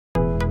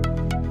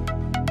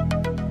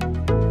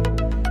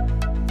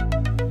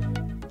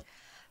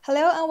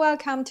Hello and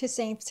welcome to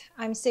SINFT.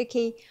 I'm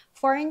Suki,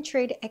 Foreign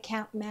Trade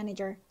Account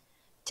Manager.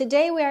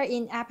 Today we are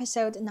in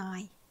episode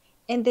 9.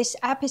 In this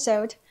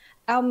episode,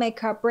 I'll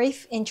make a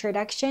brief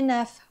introduction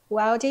of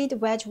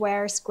welded wedge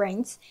wire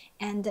screens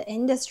and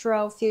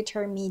industrial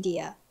filter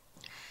media.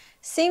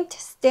 SINFT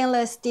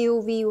stainless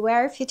steel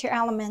V-wire filter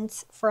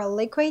elements for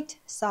liquid,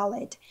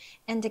 solid,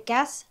 and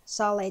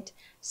gas-solid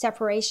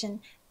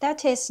separation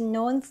that is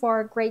known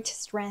for great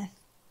strength,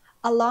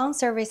 a long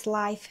service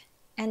life,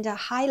 and a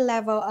high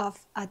level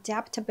of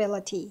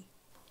adaptability.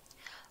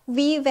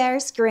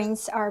 V-wire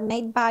screens are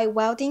made by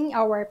welding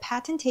our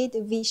patented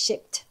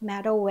V-shaped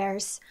metal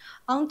wires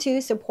onto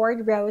support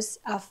rows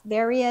of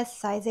various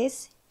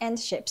sizes and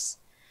shapes.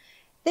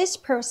 This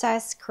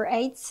process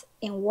creates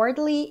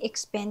inwardly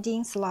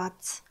expanding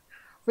slots,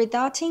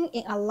 resulting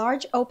in a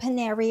large open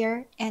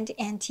area and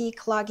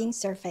anti-clogging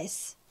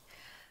surface.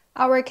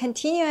 Our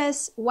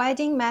continuous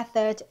welding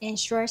method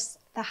ensures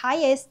the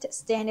highest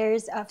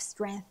standards of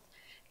strength,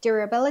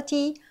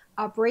 durability,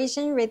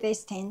 abrasion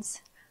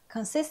resistance,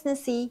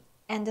 consistency,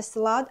 and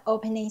slot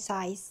opening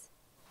size.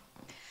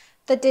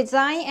 The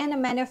design and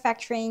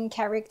manufacturing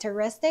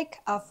characteristic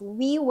of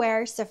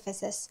V-wire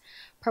surfaces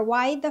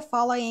provide the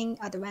following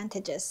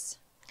advantages.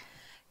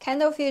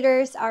 Candle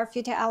filters are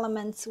filter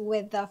elements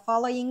with the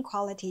following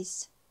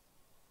qualities.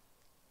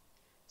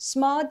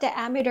 Small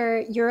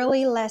diameter,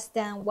 usually less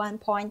than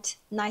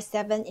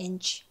 1.97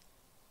 inch.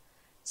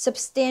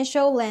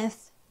 Substantial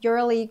length,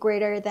 usually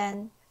greater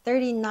than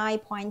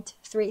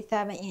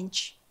 39.37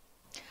 inch.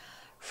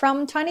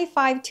 From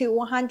 25 to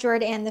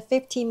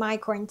 150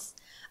 microns,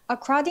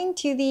 according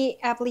to the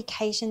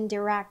application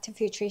direct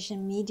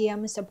filtration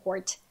medium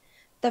support.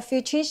 The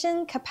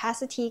filtration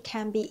capacity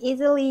can be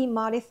easily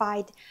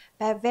modified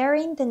by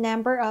varying the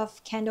number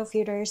of candle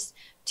filters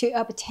to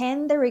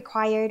obtain the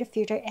required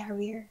filter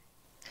area.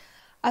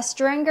 A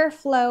stronger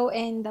flow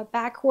in the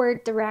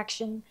backward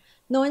direction,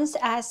 known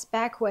as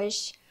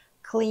backwash,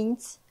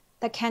 cleans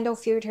the candle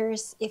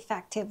filters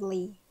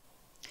effectively.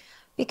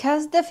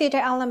 Because the filter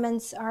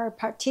elements are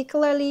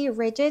particularly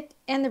rigid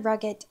and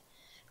rugged,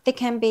 they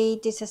can be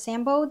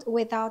disassembled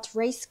without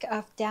risk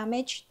of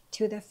damage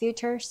to the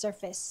filter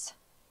surface.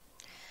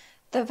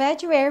 The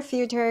wedge wire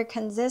filter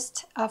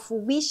consists of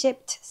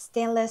V-shaped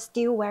stainless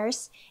steel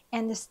wires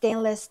and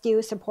stainless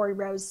steel support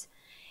rows.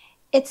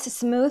 Its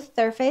smooth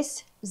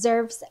surface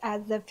serves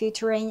as the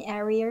filtering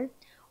area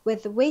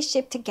with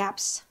V-shaped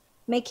gaps,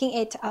 making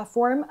it a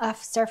form of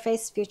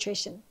surface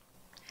filtration.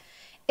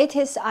 It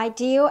is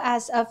ideal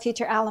as a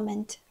filter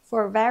element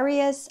for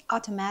various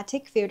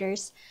automatic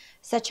filters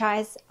such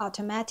as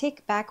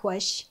automatic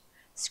backwash,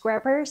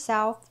 scraper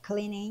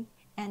self-cleaning,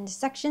 and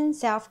suction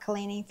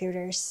self-cleaning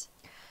filters.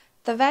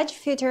 The wedge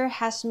filter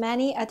has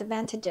many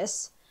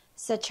advantages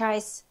such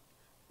as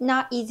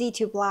not easy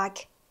to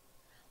block,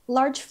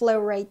 large flow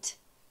rate,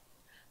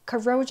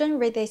 corrosion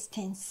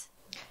resistance.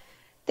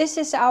 This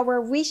is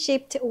our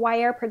V-shaped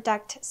wire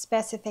product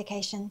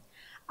specification.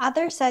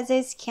 Other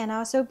sizes can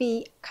also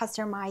be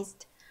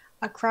customized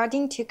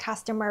according to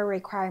customer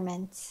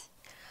requirements.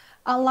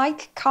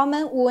 Unlike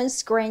common wound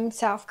screen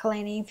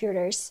self-cleaning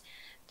filters,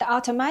 the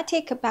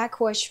automatic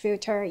backwash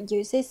filter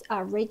uses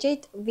a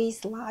rigid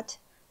V-slot,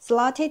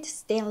 slotted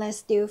stainless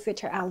steel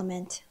filter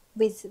element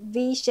with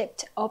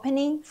V-shaped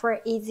opening for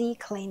easy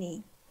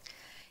cleaning.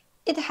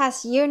 It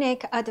has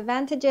unique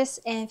advantages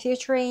in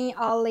filtering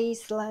oily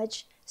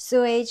sludge,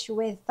 sewage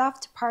with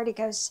soft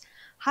particles,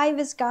 high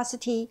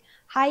viscosity,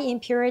 high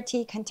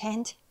impurity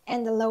content,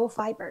 and low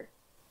fiber.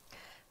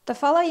 The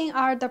following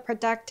are the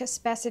product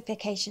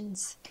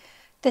specifications.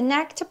 The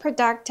next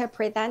product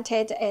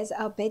presented is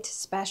a bit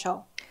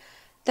special.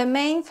 The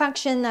main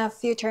function of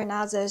filter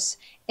nozzles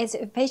is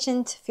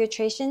efficient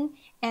filtration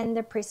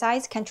and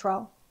precise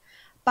control.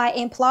 By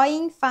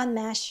employing fine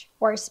mesh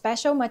or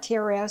special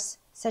materials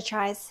such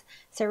as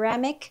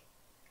ceramic,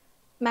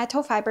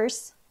 metal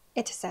fibers,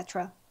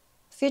 etc.,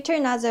 filter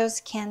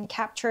nozzles can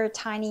capture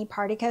tiny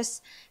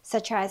particles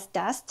such as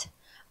dust,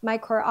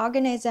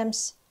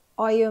 microorganisms,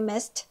 oil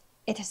mist,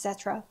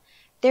 etc.,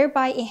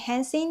 thereby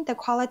enhancing the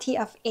quality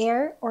of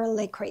air or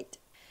liquid.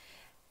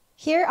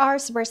 Here are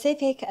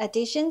specific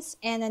additions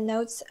and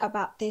notes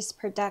about this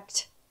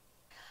product.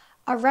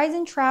 A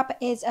resin trap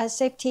is a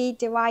safety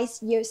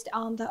device used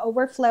on the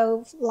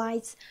overflow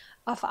lines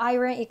of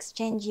ion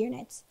exchange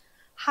units,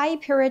 high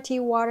purity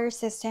water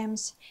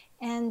systems,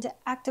 and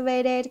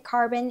activated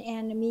carbon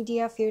and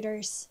media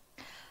filters.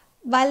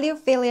 Value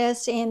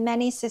failures in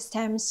many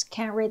systems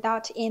can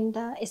result in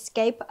the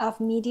escape of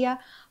media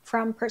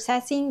from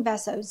processing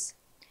vessels.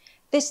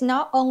 This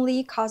not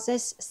only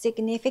causes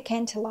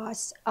significant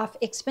loss of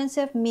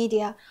expensive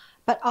media,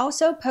 but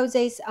also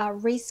poses a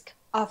risk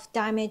of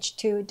damage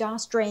to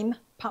downstream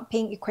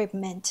pumping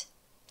equipment.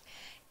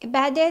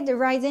 Embedded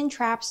resin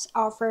traps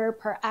offer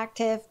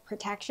proactive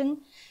protection.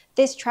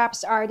 These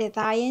traps are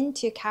designed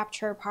to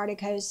capture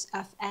particles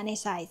of any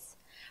size,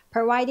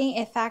 providing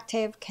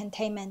effective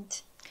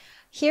containment.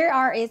 Here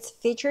are its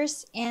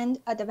features and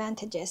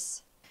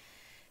advantages.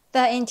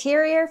 The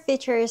interior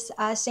features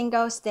a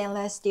single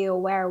stainless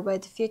steel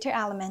wearwood filter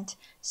element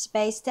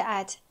spaced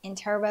at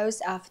intervals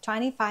of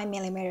 25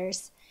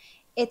 mm.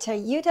 It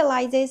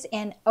utilizes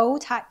an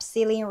O-type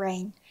sealing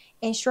ring,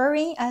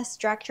 ensuring a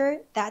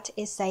structure that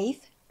is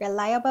safe,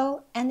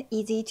 reliable, and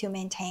easy to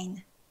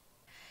maintain.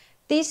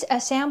 These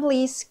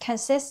assemblies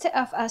consist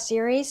of a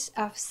series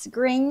of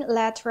screen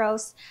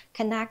laterals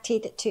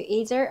connected to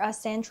either a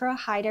central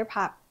hider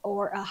pipe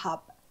or a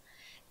hub.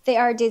 They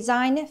are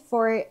designed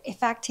for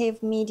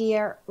effective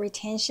media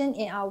retention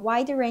in a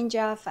wide range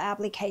of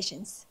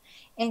applications,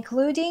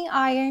 including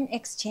ion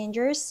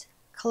exchangers,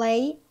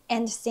 clay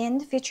and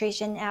sand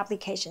filtration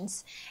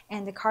applications,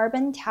 and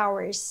carbon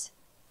towers.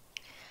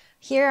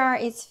 Here are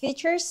its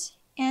features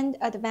and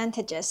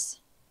advantages.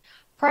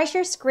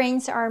 Pressure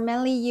screens are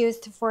mainly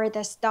used for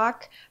the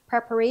stock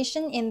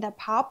preparation in the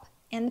pulp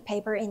and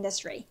paper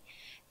industry.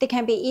 They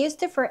can be used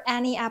for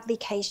any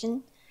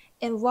application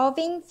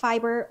involving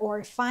fiber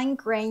or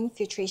fine-grain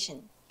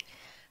filtration.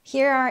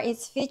 Here are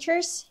its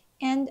features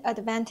and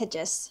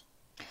advantages.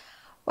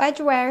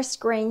 Wedge wire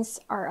screens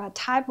are a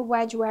type of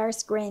wedge wire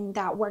screen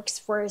that works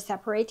for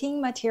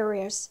separating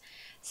materials,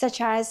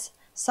 such as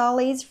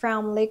solids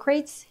from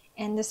liquids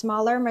and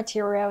smaller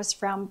materials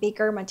from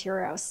bigger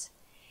materials.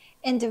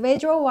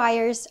 Individual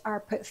wires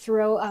are put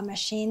through a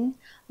machine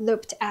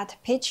looped at a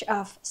pitch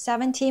of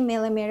 70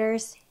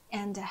 mm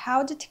and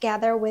held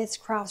together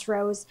with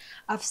crossroads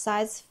of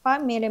size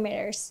 5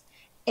 mm,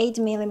 8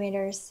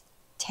 mm,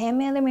 10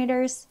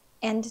 mm,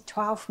 and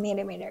 12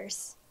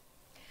 mm.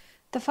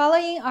 The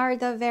following are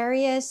the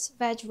various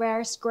wedge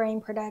wire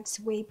screen products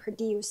we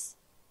produce.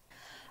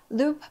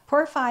 Loop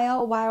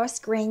profile wire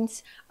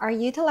screens are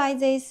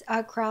utilized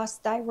across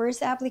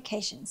diverse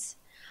applications,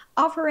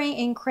 offering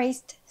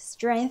increased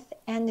strength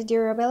and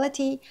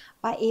durability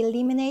by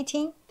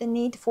eliminating the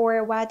need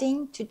for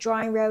welding to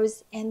join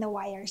rows in the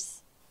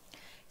wires.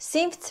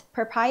 SINFT's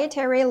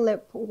proprietary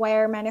loop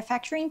wire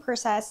manufacturing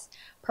process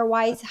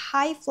provides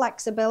high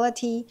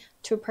flexibility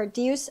to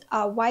produce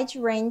a wide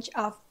range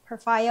of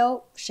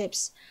profile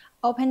shapes,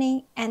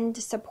 opening, and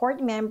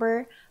support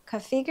member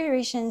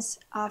configurations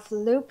of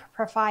loop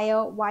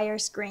profile wire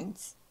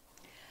screens.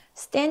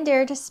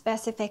 Standard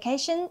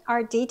specifications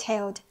are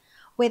detailed,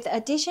 with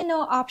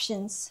additional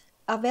options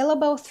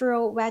available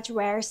through wedge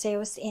wire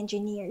sales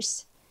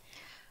engineers.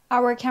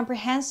 Our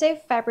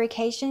comprehensive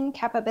fabrication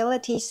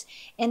capabilities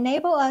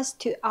enable us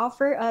to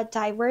offer a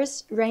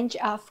diverse range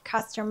of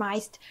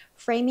customized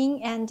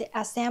framing and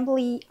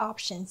assembly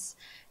options,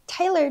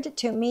 tailored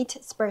to meet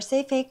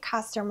specific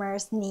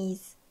customers'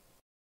 needs.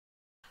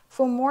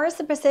 For more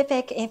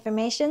specific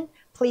information,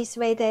 please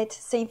visit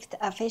SINFT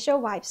official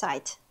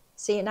website.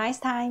 See you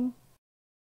next time!